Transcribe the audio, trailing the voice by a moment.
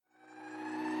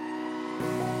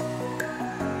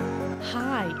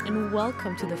Hi, and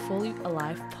welcome to the Fully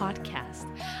Alive podcast.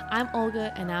 I'm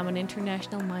Olga, and I'm an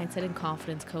international mindset and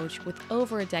confidence coach with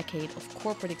over a decade of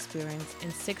corporate experience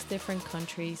in 6 different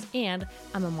countries, and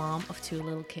I'm a mom of 2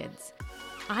 little kids.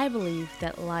 I believe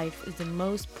that life is the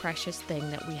most precious thing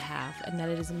that we have, and that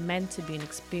it is meant to be an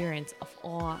experience of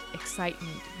awe,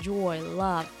 excitement, joy,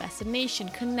 love, fascination,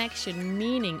 connection,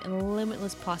 meaning, and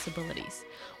limitless possibilities.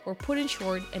 Or put in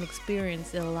short, an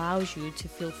experience that allows you to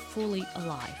feel fully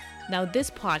alive. Now,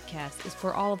 this podcast is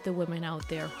for all of the women out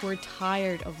there who are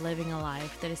tired of living a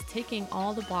life that is ticking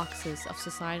all the boxes of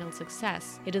societal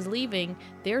success. It is leaving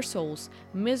their souls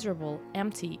miserable,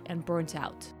 empty, and burnt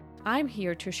out. I'm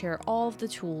here to share all of the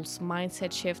tools,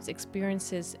 mindset shifts,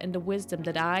 experiences, and the wisdom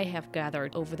that I have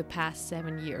gathered over the past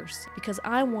 7 years. Because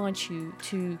I want you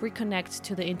to reconnect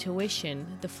to the intuition,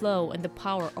 the flow, and the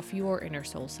power of your inner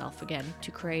soul self again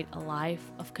to create a life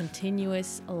of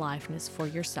continuous aliveness for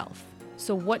yourself.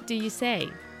 So what do you say?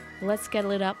 Let's get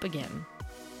lit up again.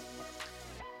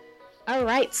 All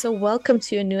right, so welcome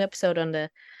to a new episode on the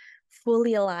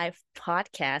Fully Alive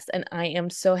podcast, and I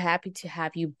am so happy to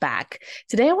have you back.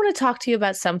 Today I want to talk to you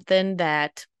about something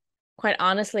that, quite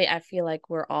honestly, I feel like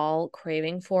we're all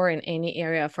craving for in any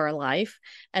area of our life,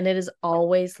 and it is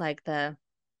always like the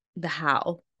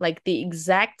how, like the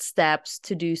exact steps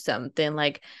to do something,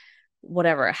 like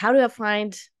whatever. How do I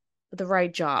find the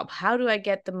right job? How do I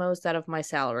get the most out of my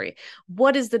salary?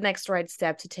 What is the next right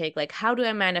step to take? Like, how do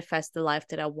I manifest the life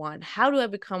that I want? How do I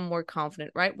become more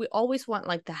confident, right? We always want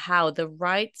like the how, the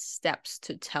right steps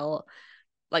to tell,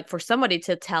 like for somebody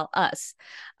to tell us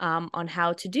on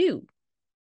how to do.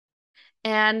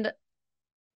 And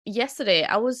yesterday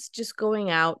I was just going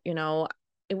out,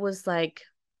 it was like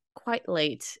quite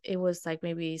late. It was like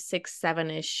maybe 6,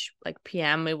 7-ish like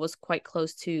PM. It was quite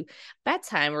close to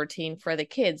bedtime routine for the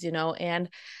kids, and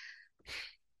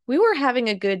we were having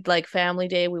a good like family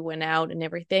day. We went out and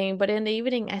everything, but in the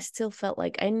evening I still felt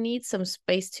like I need some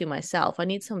space to myself. I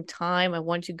need some time. I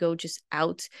want to go just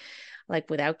out, like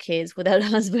without kids, without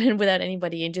husband, without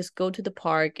anybody, and just go to the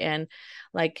park and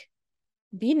like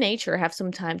be in nature, have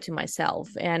some time to myself.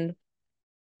 And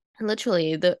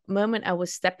literally the moment I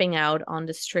was stepping out on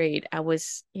the street, I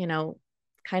was,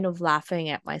 kind of laughing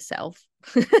at myself.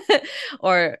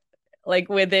 Or like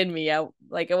within me, I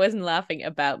wasn't laughing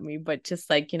about me, but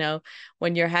just like,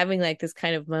 when you're having like this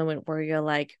kind of moment where you're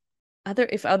like,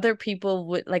 if other people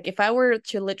would, like, if I were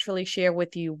to literally share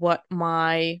with you what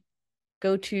my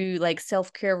go-to like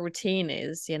self-care routine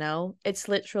is, it's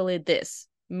literally this: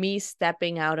 me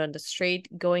stepping out on the street,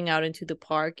 going out into the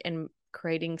park, and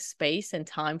creating space and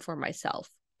time for myself.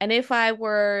 And if I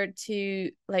were to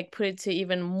like put it to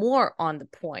even more on the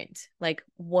point, like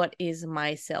what is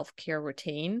my self-care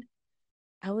routine?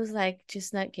 I was like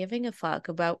just not giving a fuck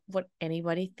about what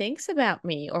anybody thinks about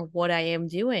me or what I am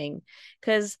doing.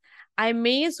 Because I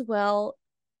may as well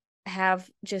have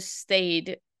just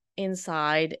stayed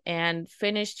inside and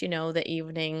finished, the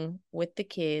evening with the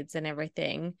kids and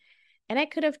everything. And I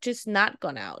could have just not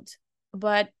gone out.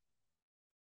 But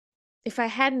if I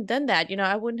hadn't done that,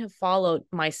 I wouldn't have followed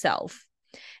myself.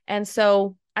 And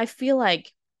so I feel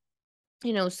like,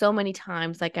 so many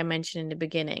times, like I mentioned in the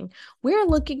beginning, we're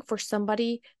looking for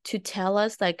somebody to tell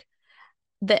us like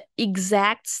the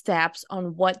exact steps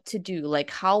on what to do, like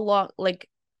how long, like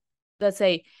let's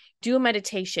say do a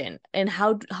meditation, and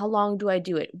how long do I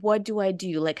do it? What do I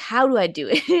do? Like how do I do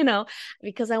it?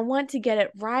 Because I want to get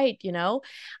it right,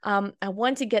 I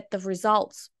want to get the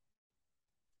results.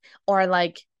 Or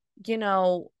like, you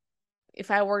know,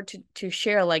 if I were to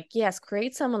share, like, yes,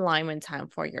 create some alignment time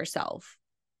for yourself.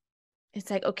 It's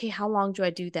like, okay, how long do I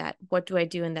do that? What do I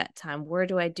do in that time? Where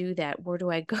do I do that? Where do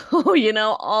I go?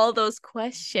 All those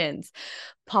questions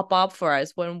pop up for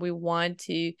us when we want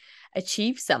to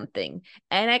achieve something.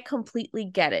 And I completely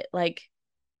get it. Like,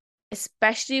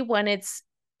 especially when it's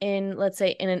in, let's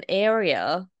say, in an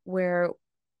area where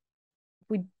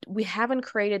we haven't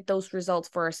created those results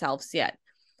for ourselves yet,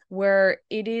 where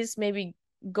it is maybe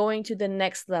going to the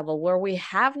next level where we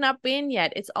have not been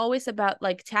yet. It's always about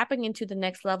like tapping into the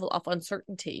next level of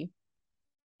uncertainty,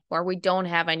 where we don't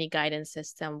have any guidance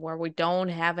system, where we don't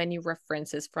have any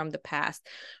references from the past,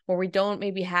 where we don't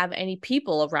maybe have any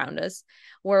people around us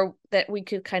where that we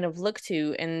could kind of look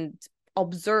to and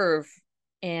observe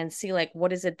and see like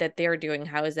what is it that they're doing,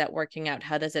 how is that working out,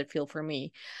 how does it feel for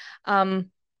me.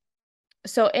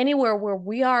 So anywhere where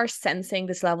we are sensing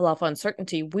this level of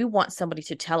uncertainty, we want somebody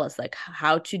to tell us like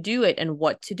how to do it and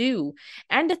what to do.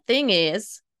 And the thing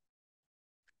is,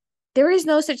 there is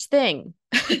no such thing.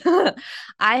 I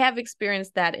have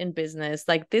experienced that in business.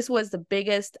 Like this was the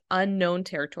biggest unknown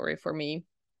territory for me.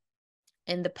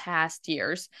 in the past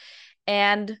years.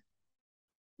 And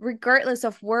regardless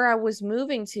of where I was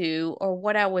moving to or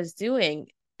what I was doing,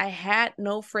 I had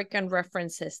no freaking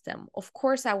reference system. Of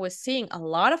course, I was seeing a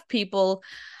lot of people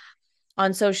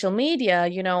on social media,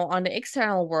 on the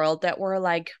external world that were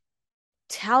like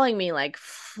telling me, like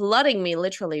flooding me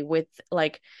literally with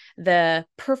like the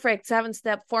perfect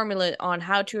 7-step formula on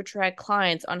how to attract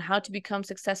clients, on how to become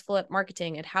successful at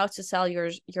marketing, and how to sell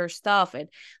your stuff, and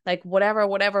like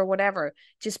whatever.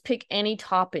 Just pick any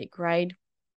topic, right?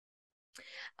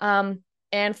 Um,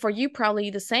 and for you, probably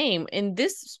the same in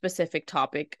this specific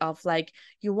topic of like,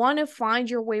 you want to find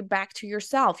your way back to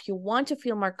yourself. You want to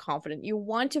feel more confident. You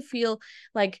want to feel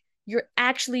like you're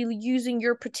actually using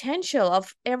your potential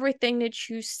of everything that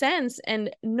you sense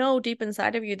and know deep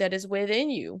inside of you that is within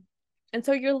you. And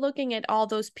so you're looking at all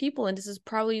those people, and this is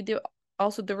probably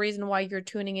also the reason why you're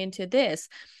tuning into this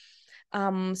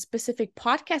specific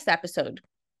podcast episode.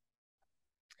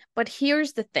 But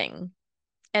here's the thing,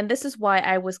 and this is why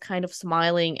I was kind of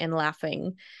smiling and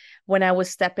laughing when I was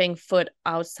stepping foot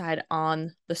outside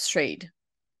on the street.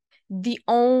 The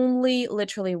only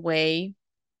literally way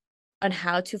on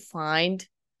how to find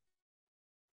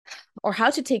or how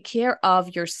to take care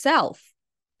of yourself,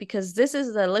 because this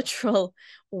is the literal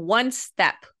one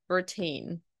step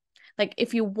routine. Like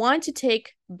if you want to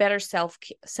take better if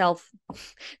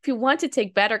you want to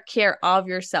take better care of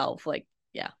yourself, like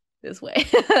yeah, this way.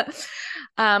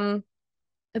 um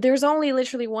there's only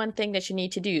literally one thing that you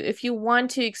need to do. If you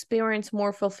want to experience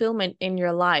more fulfillment in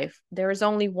your life, there is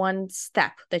only one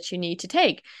step that you need to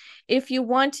take. If you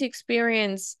want to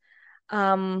experience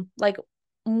like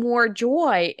more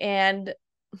joy and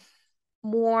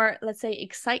more, let's say,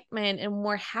 excitement and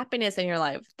more happiness in your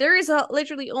life, there is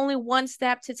literally only one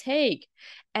step to take,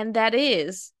 and that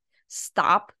is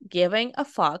stop giving a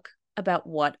fuck about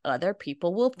what other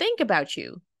people will think about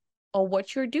you or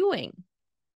what you're doing,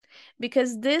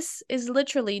 because this is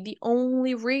literally the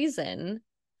only reason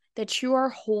that you are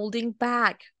holding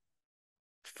back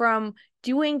from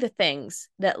doing the things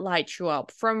that light you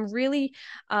up, from really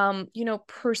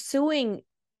pursuing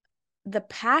the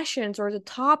passions or the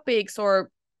topics, or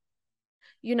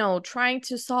trying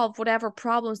to solve whatever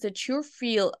problems that you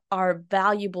feel are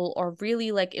valuable or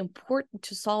really like important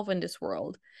to solve in this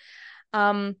world.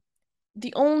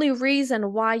 The only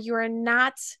reason why you're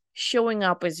not showing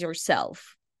up as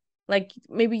yourself, like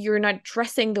maybe you're not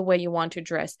dressing the way you want to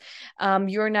dress,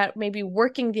 you're not maybe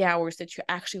working the hours that you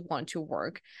actually want to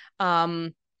work,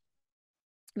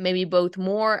 maybe both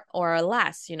more or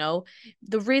less,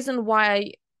 the reason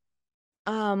why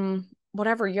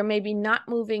whatever, you're maybe not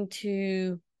moving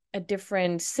to a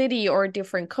different city or a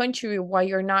different country, why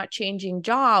you're not changing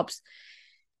jobs,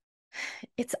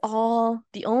 it's all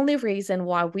the only reason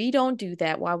why we don't do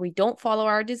that, why we don't follow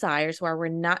our desires, why we're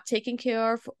not taking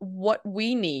care of what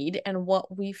we need and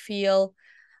what we feel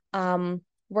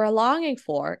we're longing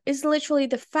for, is literally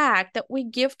the fact that we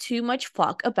give too much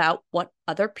fuck about what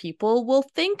other people will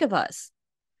think of us.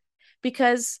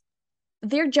 Because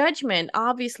their judgment,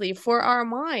 obviously, for our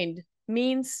mind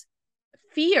means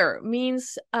fear,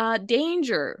 means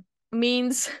danger,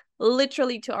 means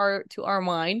literally to our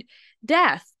mind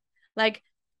death. Like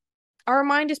our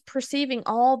mind is perceiving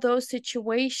all those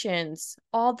situations,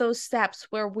 all those steps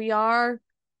where we are,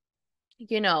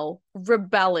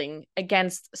 rebelling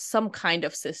against some kind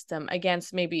of system,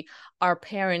 against maybe our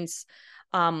parents'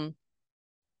 um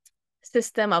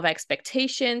system of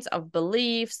expectations, of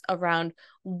beliefs around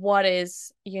what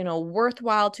is,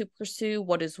 worthwhile to pursue,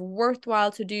 what is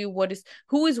worthwhile to do,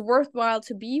 who is worthwhile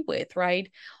to be with, right?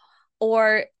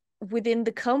 Or within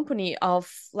the company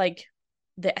of like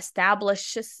the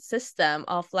established system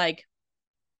of like,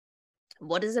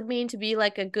 what does it mean to be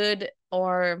like a good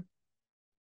or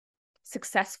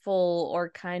successful or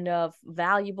kind of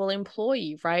valuable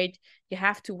employee, right? You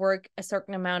have to work a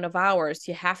certain amount of hours,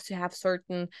 you have to have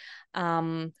certain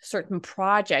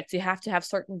projects, you have to have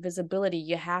certain visibility,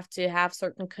 you have to have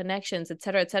certain connections,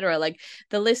 etc., etc. Like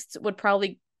the list would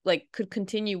probably like could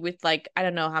continue with like I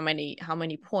don't know how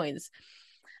many points.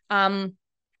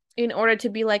 In order to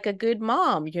be like a good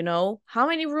mom, how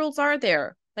many rules are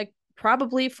there? Like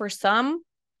probably for some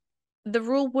the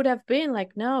rule would have been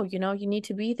like, no, you need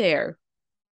to be there,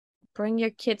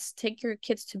 take your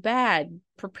kids to bed,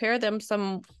 prepare them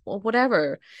some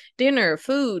whatever, dinner,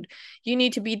 food. You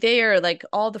need to be there like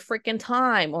all the freaking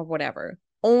time or whatever.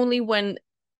 Only when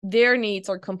their needs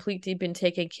are completely been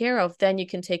taken care of, then you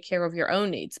can take care of your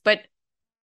own needs. But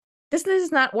this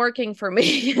is not working for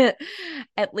me.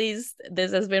 At least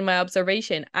this has been my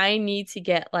observation. I need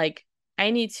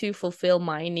to fulfill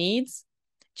my needs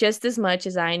just as much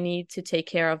as I need to take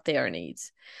care of their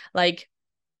needs. Like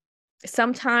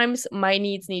sometimes my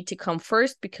needs need to come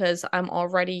first because I'm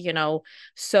already,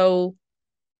 so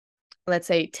let's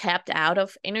say tapped out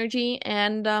of energy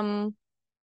and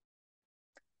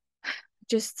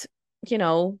just, you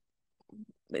know,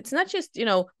 it's not just,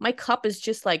 my cup is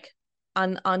just like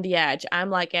on the edge. I'm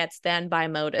like at standby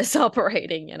modus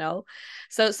operating.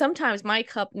 So sometimes my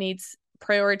cup needs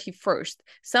priority first.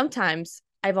 Sometimes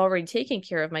I've already taken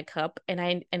care of my cup and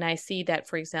I see that,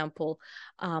 for example,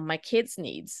 my kids'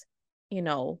 needs, you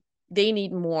know, they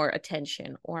need more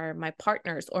attention, or my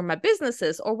partners or my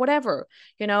businesses or whatever,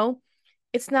 you know.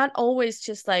 It's not always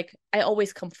just like I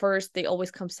always come first, they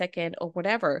always come second or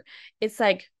whatever. It's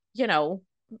like,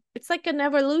 it's like an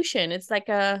evolution. It's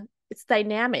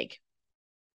dynamic.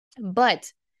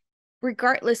 But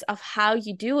regardless of how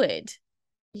you do it,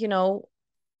 you know,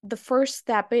 the first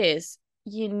step is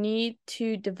you need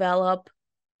to develop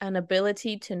an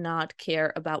ability to not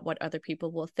care about what other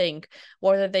people will think,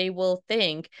 whether they will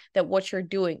think that what you're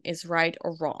doing is right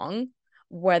or wrong,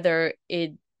 whether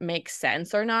it makes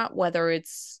sense or not, whether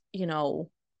it's,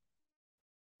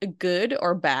 good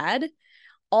or bad.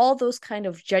 All those kind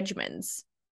of judgments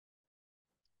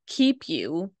keep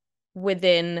you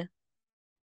within,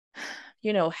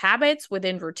 habits,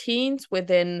 within routines,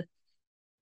 within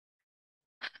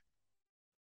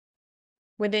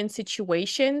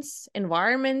situations,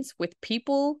 environments, with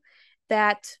people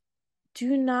that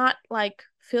do not like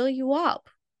fill you up,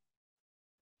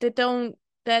 that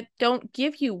don't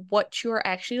give you what you're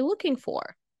actually looking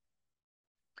for.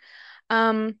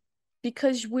 Um,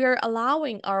 because we're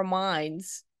allowing our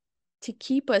minds to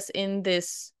keep us in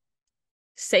this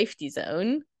safety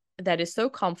zone that is so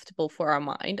comfortable for our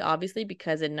mind, obviously,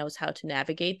 because it knows how to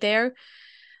navigate there.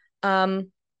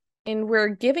 Um, and we're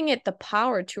giving it the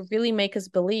power to really make us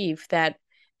believe that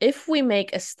if we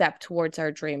make a step towards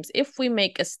our dreams, if we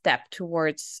make a step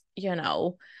towards,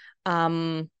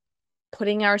 um,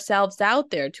 putting ourselves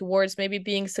out there, towards maybe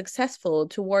being successful,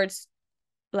 towards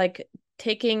like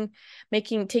taking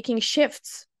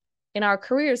shifts in our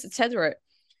careers, etc.,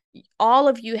 all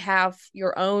of you have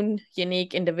your own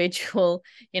unique individual,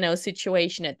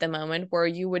 situation at the moment where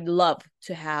you would love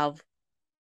to have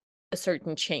a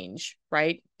certain change,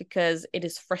 right? Because it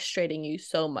is frustrating you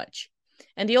so much.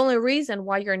 And the only reason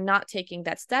why you're not taking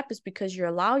that step is because you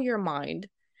allow your mind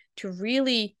to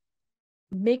really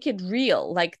make it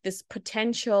real, like this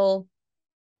potential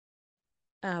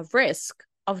risk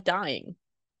of dying,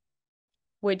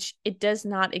 which it does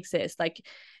not exist. Like,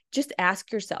 just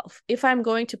ask yourself, if I'm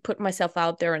going to put myself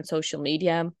out there on social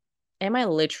media, am I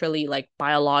literally like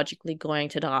biologically going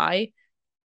to die?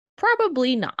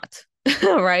 Probably not,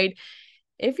 right?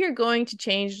 If you're going to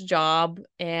change the job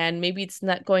and maybe it's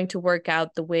not going to work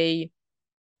out the way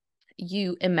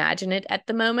you imagine it at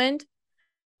the moment,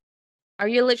 are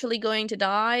you literally going to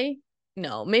die?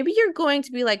 No. Maybe you're going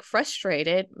to be like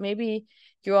frustrated. Maybe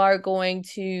you are going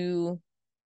to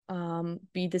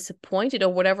be disappointed,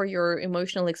 or whatever your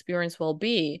emotional experience will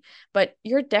be, but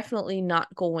you're definitely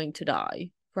not going to die,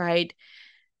 right?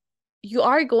 You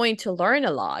are going to learn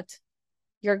a lot.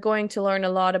 You're going to learn a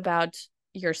lot about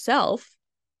yourself,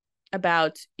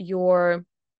 about your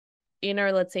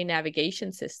inner, let's say,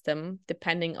 navigation system,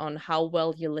 depending on how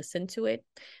well you listen to it.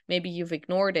 Maybe you've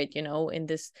ignored it, in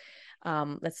this,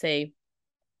 let's say,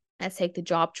 let's take the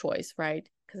job choice, right?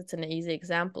 Because it's an easy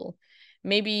example.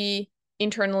 Maybe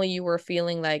internally you were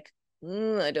feeling like,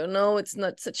 I don't know, it's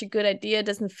not such a good idea. It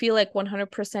doesn't feel like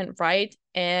 100% right.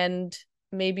 And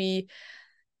maybe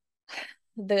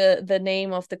the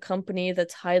name of the company, the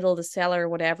title, the seller,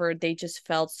 whatever, they just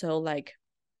felt so like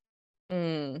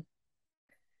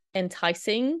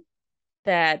enticing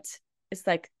that it's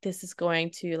like this is going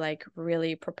to like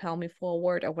really propel me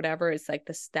forward or whatever. It's like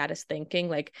the status thinking,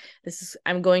 like this is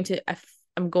I'm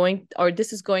going, or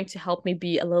this is going to help me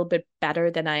be a little bit better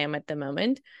than I am at the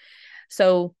moment.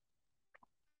 So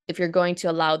if you're going to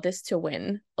allow this to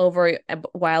win over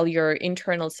while your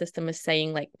internal system is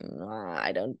saying like,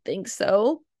 I don't think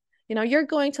so, you're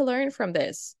going to learn from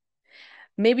this.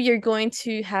 Maybe you're going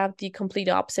to have the complete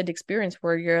opposite experience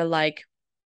where you're like,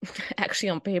 actually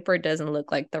on paper it doesn't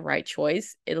look like the right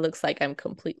choice. It looks like I'm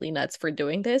completely nuts for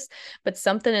doing this, but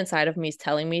something inside of me is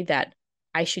telling me that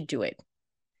I should do it.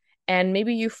 And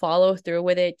maybe you follow through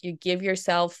with it. You give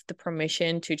yourself the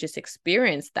permission to just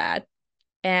experience that.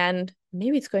 And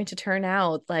maybe it's going to turn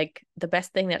out like the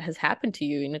best thing that has happened to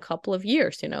you in a couple of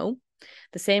years. The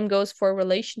same goes for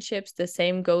relationships. The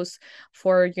same goes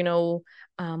for,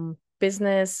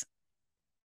 business,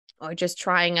 or just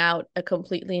trying out a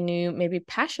completely new, maybe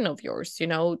passion of yours,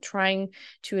 trying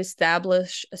to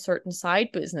establish a certain side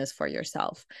business for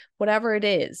yourself, whatever it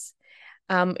is.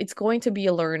 It's going to be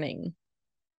a learning.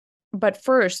 But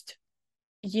first,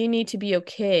 you need to be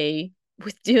okay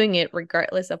with doing it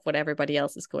regardless of what everybody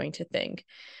else is going to think.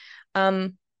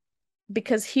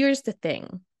 Because here's the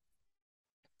thing,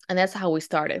 and that's how we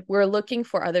started. We're looking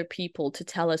for other people to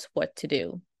tell us what to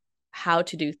do, how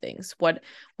to do things, what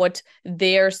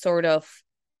their sort of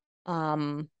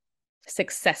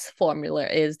success formula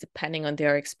is depending on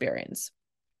their experience.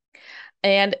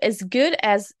 And as good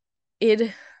as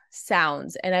it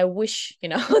sounds, and I wish,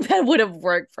 that would have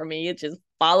worked for me, just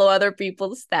follow other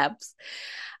people's steps.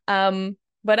 But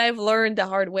I've learned the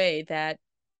hard way that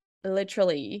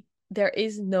literally there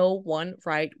is no one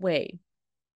right way.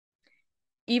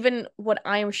 Even what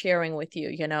I'm sharing with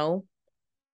you,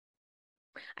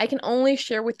 I can only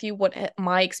share with you what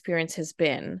my experience has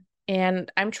been. And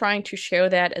I'm trying to share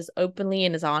that as openly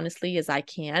and as honestly as I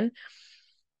can.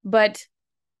 But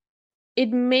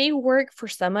it may work for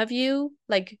some of you,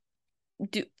 like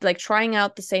trying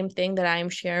out the same thing that I'm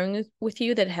sharing with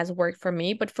you that has worked for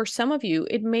me. But for some of you,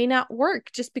 it may not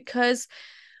work just because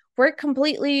we're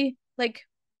completely like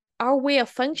our way of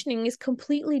functioning is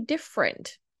completely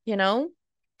different,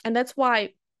 And that's why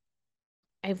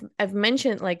I've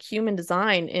mentioned like human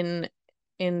design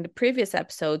in the previous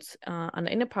episodes on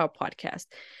the Inner Power podcast.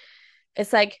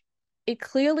 It's like it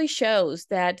clearly shows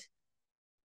that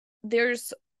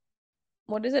there's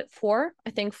what is it, four? I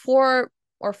think four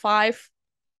or five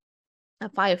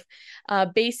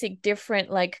basic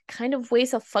different like kind of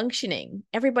ways of functioning.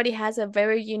 Everybody has a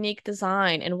very unique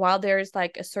design, and while there's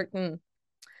like a certain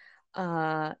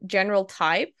general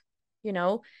type,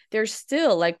 there's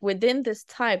still like within this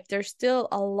type there's still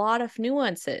a lot of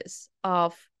nuances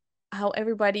of how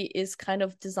everybody is kind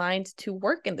of designed to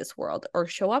work in this world or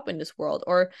show up in this world,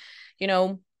 or you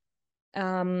know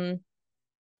um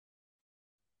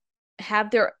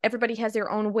everybody has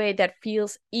their own way that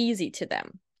feels easy to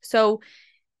them. So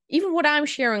even what I'm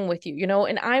sharing with you,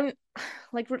 and I'm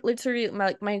like literally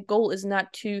my goal is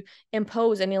not to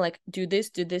impose any like do this,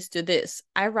 do this, do this.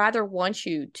 I rather want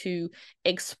you to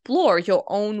explore your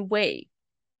own way.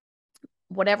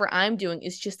 Whatever I'm doing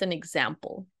is just an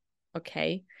example.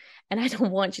 Okay. And I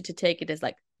don't want you to take it as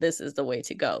like this is the way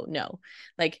to go. No.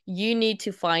 Like you need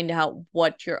to find out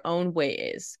what your own way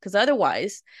is. Because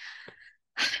otherwise,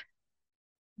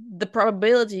 the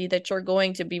probability that you're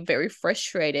going to be very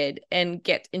frustrated and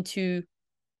get into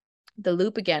the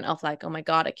loop again of like, oh my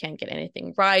God, I can't get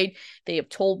anything right. They have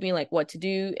told me like what to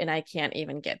do and I can't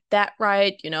even get that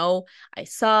right. I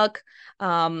suck.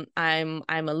 I'm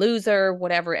a loser,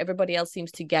 whatever. Everybody else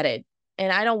seems to get it.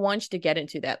 And I don't want you to get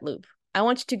into that loop. I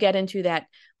want you to get into that,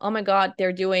 oh my God,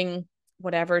 they're doing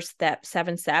whatever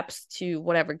 7 steps to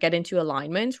whatever, get into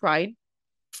alignment, right?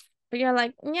 But you're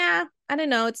like, yeah, I don't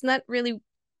know. It's not really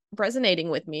resonating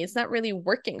with me. It's not really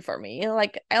working for me.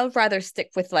 Like I'll rather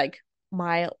stick with like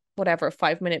my whatever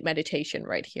 5-minute meditation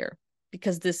right here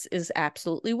because this is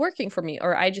absolutely working for me.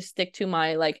 Or I just stick to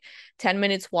my like 10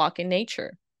 minutes walk in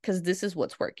nature because this is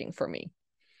what's working for me.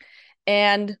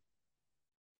 And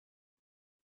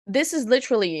this is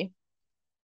literally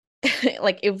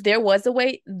like if there was a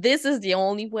way, this is the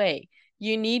only way.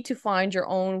 You need to find your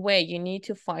own way. You need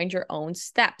to find your own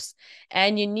steps.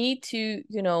 And you need to,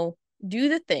 do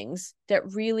the things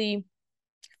that really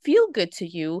feel good to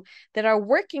you, that are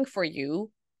working for you,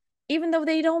 even though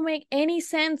they don't make any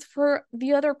sense for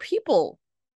the other people.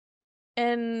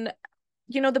 And,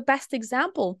 the best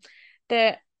example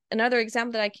another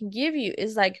example that I can give you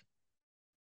is like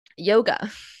yoga.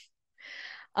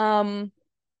 Um,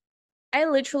 I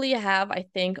literally have, I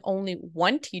think, only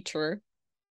one teacher.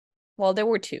 Well, there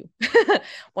were two.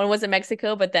 One was in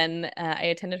Mexico, but then I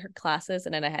attended her classes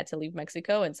and then I had to leave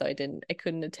Mexico. And so I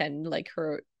couldn't attend like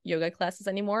her yoga classes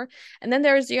anymore. And then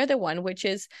there's the other one, which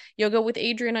is Yoga with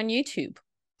Adriene on YouTube.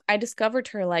 I discovered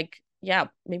her like, yeah,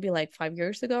 maybe like 5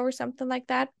 years ago or something like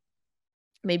that,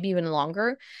 maybe even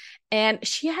longer. And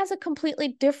she has a completely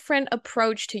different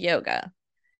approach to yoga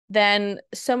than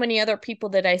so many other people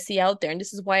that I see out there. And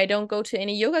this is why I don't go to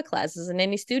any yoga classes in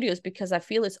any studios, because I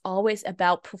feel it's always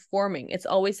about performing. It's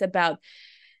always about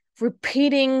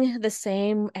repeating the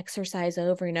same exercise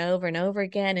over and over and over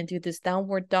again and do this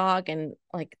downward dog and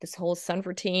like this whole sun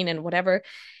routine and whatever.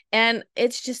 And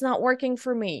it's just not working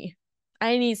for me.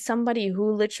 I need somebody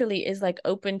who literally is like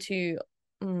open to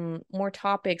more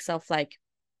topics of like,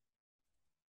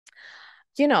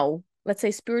 let's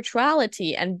say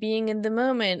spirituality and being in the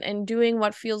moment and doing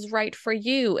what feels right for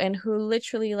you, and who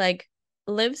literally like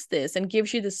lives this and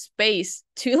gives you the space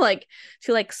to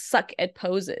suck at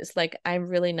poses. Like I'm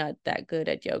really not that good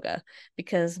at yoga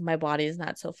because my body is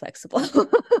not so flexible.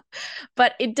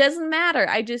 But it doesn't matter.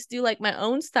 I just do like my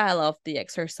own style of the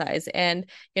exercise. And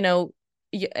you know,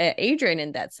 Adriene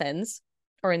in that sense,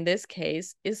 or in this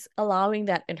case, is allowing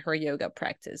that in her yoga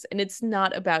practice. And it's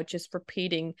not about just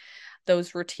repeating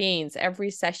those routines every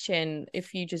session.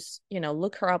 If you just,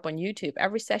 look her up on YouTube,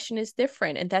 every session is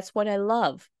different. And that's what I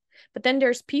love. But then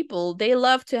there's people, they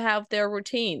love to have their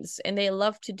routines and they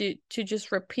love to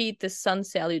just repeat the sun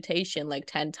salutation like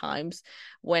 10 times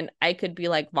when I could be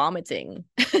like vomiting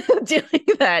doing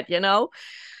that,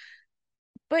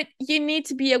 But you need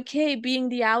to be okay being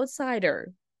the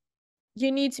outsider.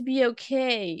 You need to be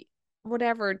okay,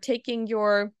 whatever, taking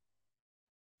your,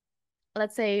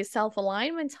 let's say,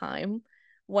 self-alignment time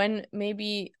when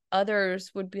maybe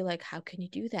others would be like, how can you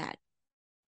do that?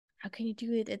 How can you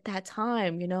do it at that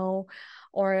time,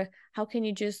 Or how can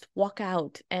you just walk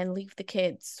out and leave the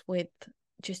kids with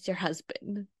just your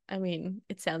husband? I mean,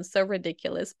 it sounds so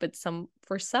ridiculous, but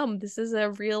for some, this is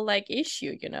a real like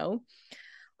issue,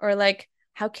 Or like,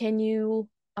 how can you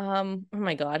oh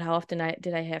my God, how often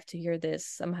did I have to hear this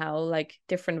somehow, like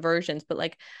different versions, but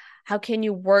like, how can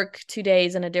you work 2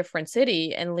 days in a different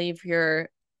city and leave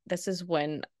this is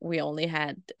when we only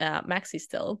had Maxi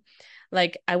still.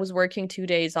 Like I was working 2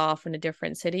 days off in a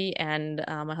different city and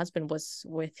my husband was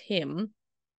with him.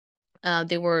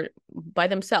 They were by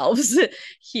themselves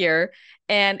here.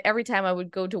 And every time I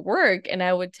would go to work and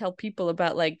I would tell people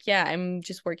about like, yeah, I'm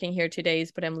just working here 2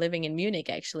 days, but I'm living in Munich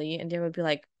actually. And they would be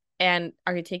like, and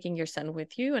are you taking your son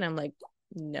with you? And I'm like,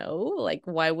 no, like,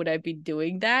 why would I be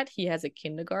doing that? He has a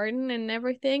kindergarten and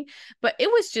everything. But it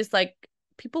was just like,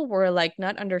 people were like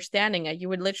not understanding it. You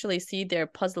would literally see their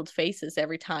puzzled faces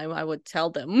every time I would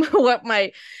tell them what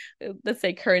my, let's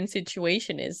say, current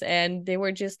situation is. And they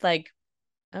were just like,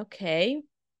 okay.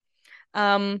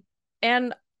 And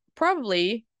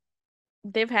probably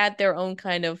they've had their own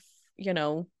kind of,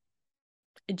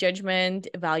 judgment,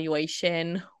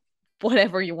 evaluation,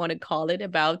 whatever you want to call it,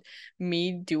 about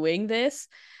me doing this.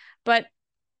 But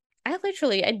I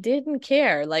didn't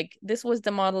care. Like this was the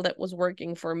model that was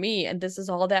working for me, and this is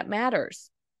all that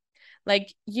matters.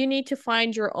 Like you need to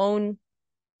find your own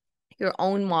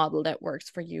model that works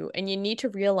for you. And you need to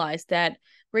realize that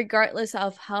regardless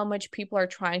of how much people are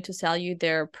trying to sell you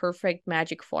their perfect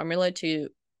magic formula to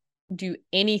do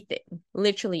anything,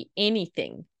 literally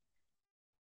anything,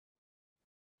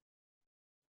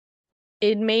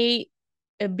 it may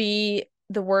be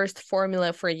the worst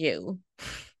formula for you.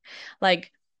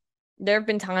 Like there have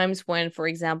been times when, for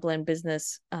example, in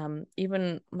business,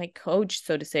 even my coach,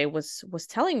 so to say, was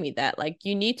telling me that like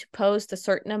you need to post a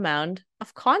certain amount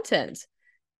of content.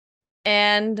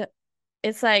 And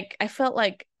it's like I felt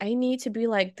like I need to be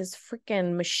like this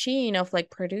freaking machine of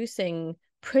like producing,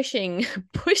 pushing,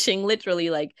 pushing literally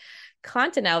like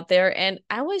content out there. And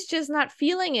I was just not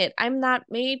feeling it. I'm not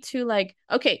made to like,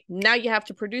 okay, now you have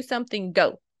to produce something,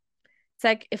 go. It's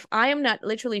like if I am not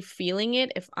literally feeling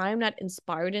it, if I'm not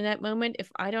inspired in that moment, if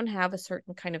I don't have a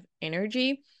certain kind of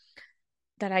energy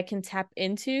that I can tap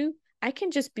into, I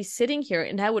can just be sitting here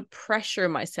and I would pressure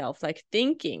myself, like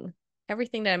thinking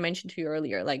everything that I mentioned to you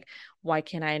earlier, like, why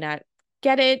can I not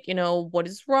get it? What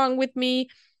is wrong with me?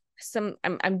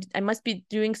 I must be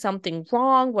doing something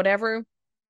wrong, whatever.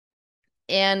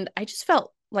 And I just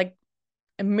felt like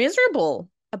miserable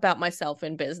about myself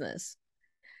in business.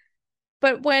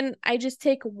 But when I just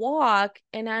take a walk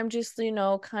and I'm just,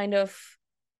 kind of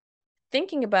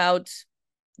thinking about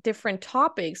different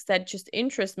topics that just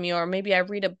interest me, or maybe I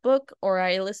read a book or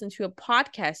I listen to a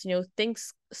podcast,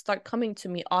 things start coming to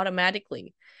me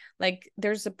automatically. Like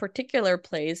there's a particular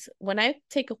place when I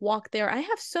take a walk there, I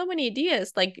have so many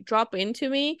ideas like drop into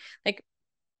me. Like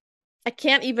I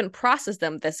can't even process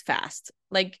them this fast.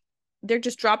 Like they're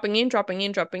just dropping in, dropping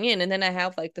in, dropping in. And then I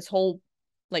have like this whole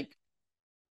like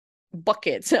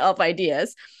bucket of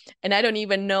ideas. And I don't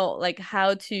even know like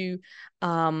how to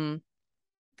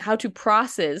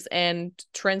process and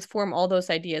transform all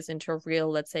those ideas into real,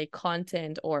 let's say,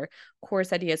 content or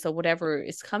course ideas or whatever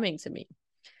is coming to me.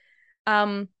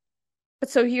 But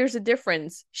so here's the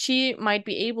difference. She might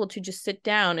be able to just sit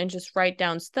down and just write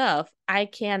down stuff. I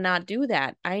cannot do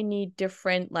that. I need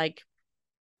different, like,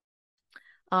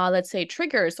 let's say,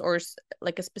 triggers or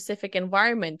like a specific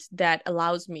environment that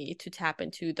allows me to tap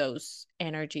into those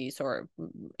energies or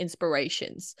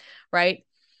inspirations, right?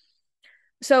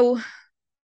 So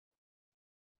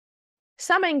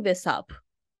summing this up,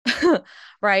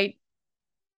 right?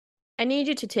 I need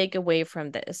you to take away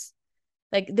from this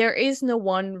Like there is no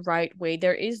one right way.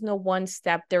 There is no one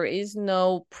step. There is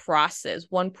no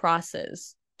one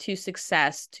process to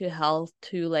success, to health,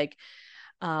 to like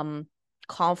um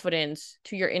confidence,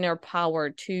 to your inner power,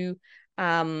 to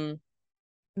um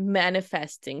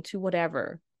manifesting, to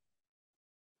whatever.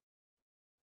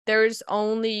 There's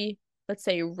only, let's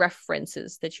say,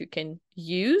 references that you can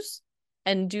use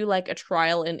and do like a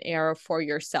trial and error for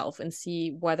yourself and see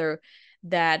whether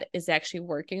that is actually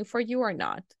working for you or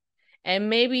not. And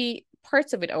maybe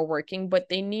parts of it are working, but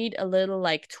they need a little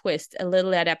like twist, a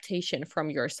little adaptation from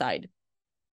your side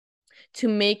to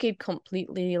make it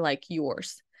completely like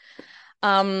yours.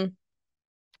 Um,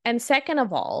 and second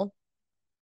of all,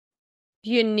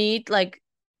 you need like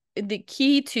the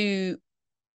key to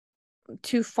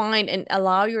find and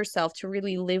allow yourself to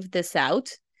really live this out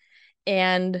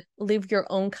and live your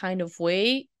own kind of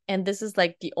way. And this is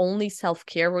like the only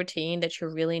self-care routine that you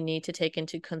really need to take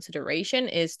into consideration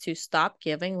is to stop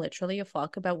giving literally a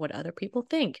fuck about what other people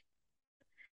think.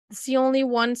 It's the only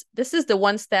one, this is the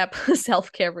one step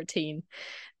self-care routine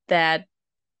that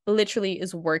literally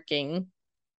is working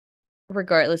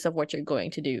regardless of what you're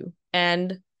going to do.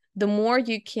 And the more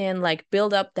you can like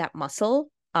build up that muscle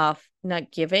of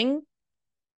not giving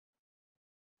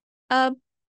a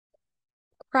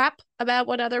crap about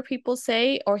what other people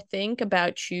say or think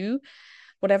about you,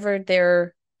 whatever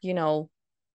their,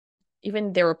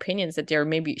 even their opinions that they're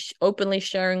maybe openly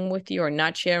sharing with you or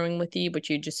not sharing with you, but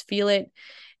you just feel it.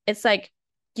 It's like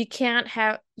you can't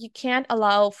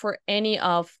allow for any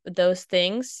of those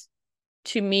things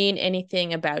to mean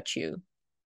anything about you.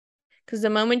 Because the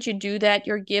moment you do that,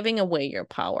 you're giving away your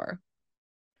power.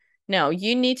 No,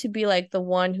 you need to be like the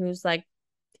one who's like,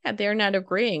 yeah, they're not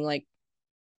agreeing. Like,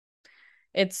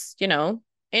 it's,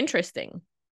 interesting.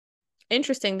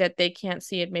 Interesting that they can't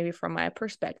see it maybe from my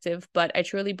perspective, but I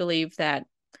truly believe that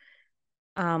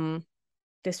um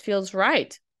this feels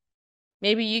right.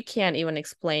 Maybe you can't even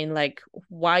explain like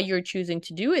why you're choosing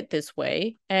to do it this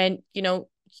way. And you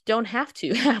don't have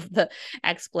to have the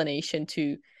explanation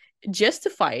to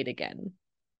justify it again.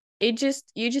 You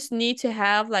just need to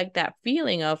have like that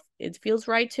feeling of it feels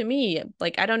right to me.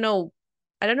 Like I don't know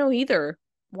either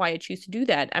why I choose to do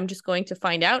that. I'm just going to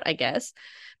find out, I guess.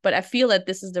 But I feel that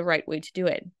this is the right way to do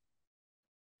it.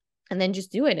 And then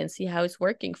just do it and see how it's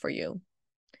working for you.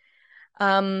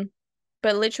 Um,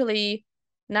 but literally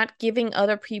not giving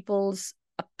other people's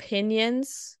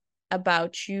opinions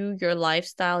about you, your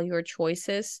lifestyle, your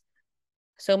choices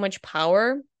so much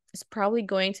power is probably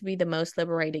going to be the most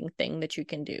liberating thing that you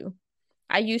can do.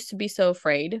 I used to be so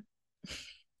afraid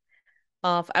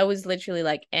I was literally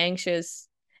like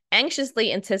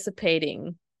anxiously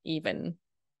anticipating even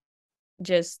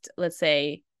just let's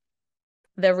say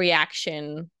the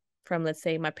reaction from let's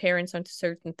say my parents onto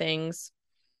certain things,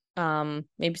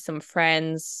 maybe some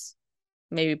friends,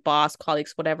 maybe boss,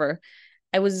 colleagues, whatever.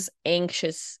 I was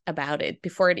anxious about it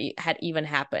before it had even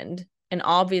happened. And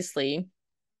obviously,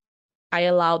 I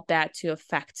allowed that to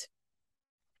affect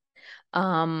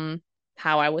um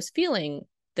how I was feeling,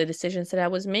 the decisions that I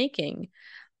was making.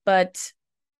 But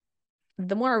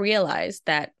the more I realized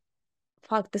that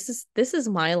fuck, this is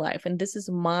my life and this is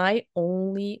my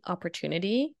only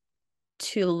opportunity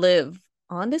to live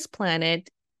on this planet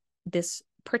this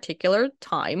particular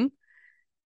time,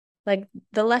 like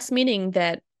the less meaning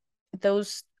that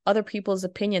those other people's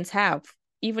opinions have,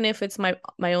 even if it's my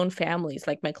own families,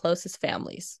 like my closest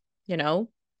families, you know?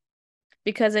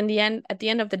 Because in the end, at the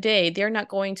end of the day, they're not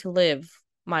going to live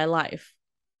my life.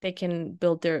 They can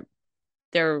build their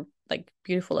like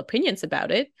beautiful opinions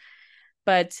about it,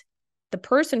 but the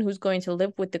person who's going to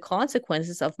live with the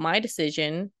consequences of my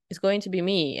decision is going to be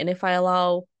me. And if I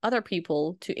allow other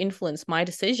people to influence my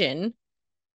decision,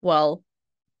 well,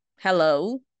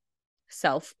 hello,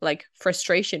 self like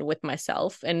frustration with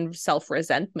myself and self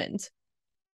resentment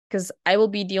because I will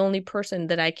be the only person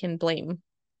that I can blame.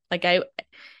 Like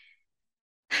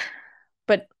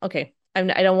but okay, I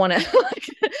don't want to like,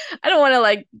 I don't want to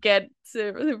like get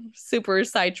super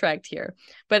sidetracked here,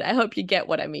 but I hope you get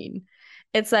what I mean.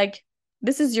 It's like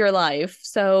this is your life,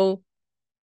 so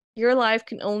your life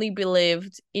can only be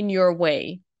lived in your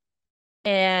way,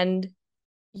 and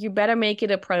you better make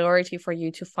it a priority for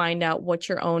you to find out what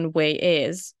your own way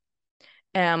is,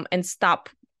 and stop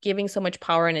giving so much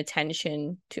power and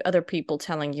attention to other people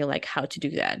telling you like how to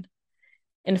do that.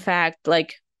 In fact,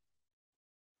 like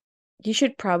you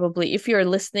should probably, if you're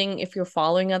listening, if you're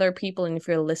following other people and if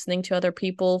you're listening to other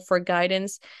people for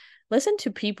guidance, listen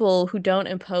to people who don't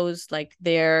impose like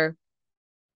their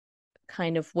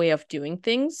kind of way of doing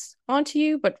things onto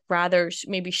you, but rather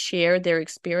maybe share their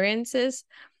experiences,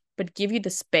 but give you the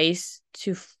space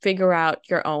to figure out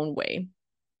your own way.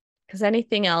 Because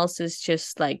anything else is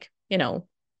just like,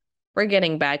 we're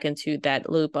getting back into that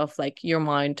loop of like your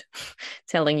mind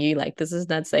telling you like this is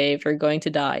not safe, you're going to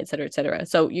die, etc., etc.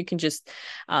 So you can just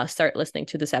start listening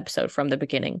to this episode from the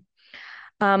beginning.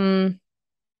 Um,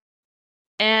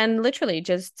 and literally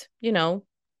just,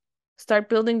 start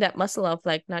building that muscle of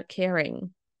like not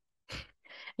caring.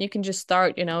 You can just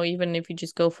start, even if you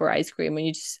just go for ice cream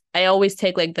and I always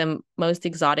take like the most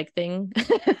exotic thing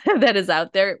that is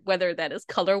out there, whether that is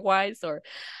color wise or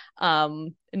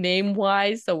name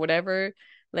wise or whatever.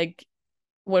 Like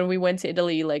when we went to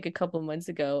Italy like a couple of months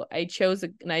ago, I chose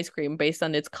an ice cream based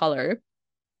on its color,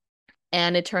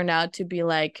 and it turned out to be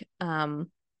like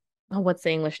what's the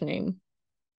English name?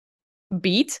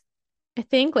 Beet, I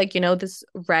think, like this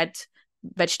red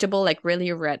vegetable, like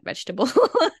really red vegetable.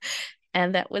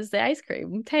 And that was the ice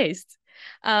cream taste.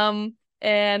 And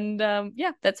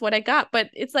yeah, that's what I got. But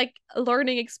it's like a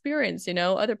learning experience,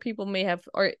 other people may have,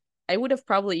 or I would have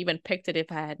probably even picked it if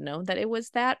I had known that it was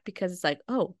that, because it's like,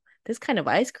 oh, this kind of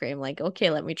ice cream, like,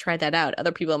 okay, let me try that out.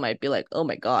 Other people might be like, oh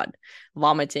my God,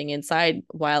 vomiting inside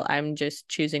while I'm just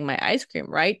choosing my ice cream,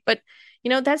 right? But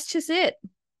that's just it.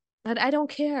 But I don't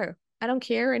care. I don't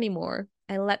care anymore.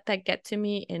 I let that get to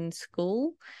me in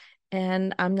school,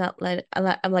 and I'm not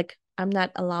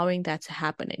allowing that to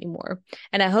happen anymore.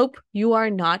 And I hope you are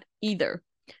not either.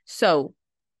 So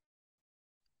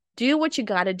do what you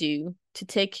got to do to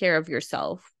take care of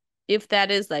yourself. If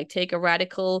that is like take a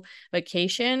radical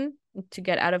vacation to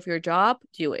get out of your job,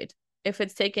 do it. If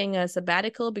it's taking a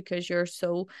sabbatical because you're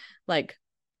so like,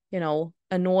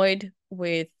 annoyed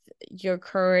with your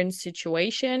current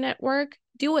situation at work,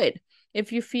 do it.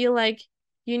 If you feel like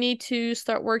you need to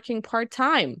start working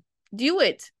part-time, do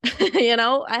it.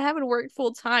 I haven't worked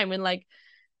full time in like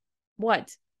what,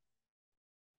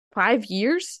 5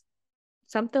 years,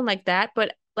 something like that.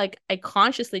 But like I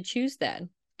consciously choose that.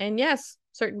 And yes,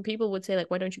 certain people would say like,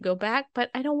 why don't you go back? But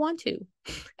I don't want to,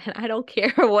 and I don't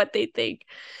care what they think.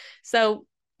 So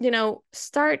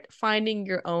start finding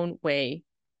your own way,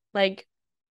 like,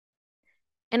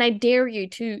 and I dare you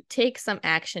to take some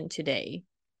action today.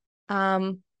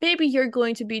 Maybe you're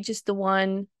going to be just the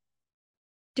one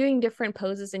doing different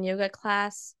poses in yoga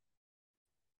class.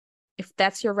 If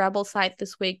that's your rebel side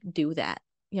this week, do that,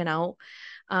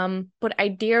 But I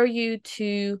dare you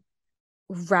to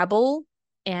rebel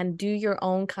and do your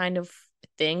own kind of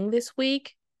thing this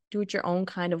week. Do it your own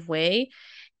kind of way,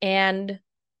 and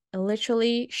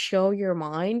literally show your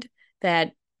mind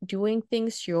that doing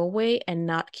things your way and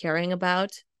not caring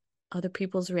about other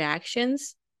people's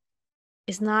reactions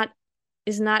is not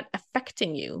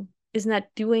affecting you, is not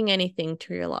doing anything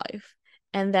to your life,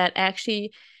 and that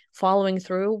actually following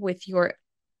through with your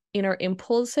inner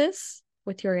impulses,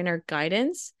 with your inner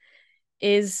guidance,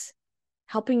 is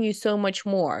helping you so much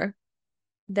more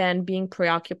than being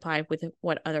preoccupied with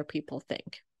what other people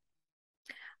think.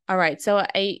 All right, so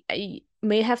I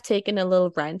may have taken a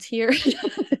little rant here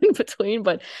in between,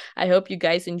 but I hope you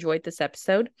guys enjoyed this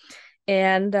episode.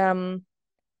 And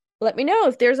let me know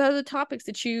if there's other topics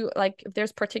that you like, if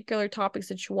there's particular topics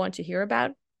that you want to hear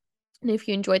about. And if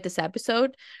you enjoyed this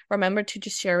episode, remember to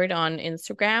just share it on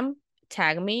Instagram,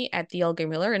 tag me at the Olga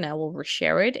Miller, and I will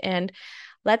reshare it. And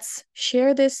let's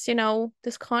share this,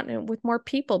 this content with more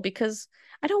people, because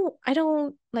I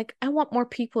don't like, I want more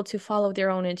people to follow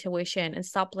their own intuition and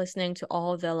stop listening to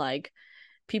all the like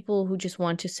people who just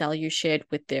want to sell you shit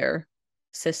with their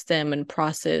system and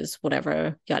process,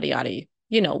 whatever, yada yada.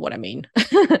 You know what I mean.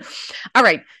 All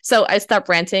right. So I stop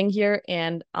ranting here,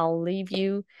 and I'll leave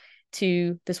you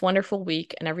to this wonderful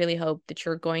week. And I really hope that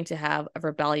you're going to have a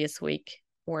rebellious week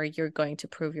where you're going to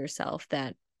prove yourself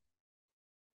that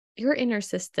your inner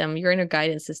system, your inner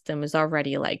guidance system is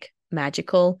already like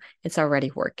magical. It's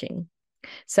already working.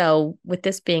 So, with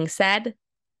this being said,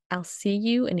 I'll see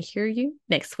you and hear you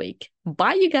next week.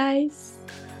 Bye, you guys.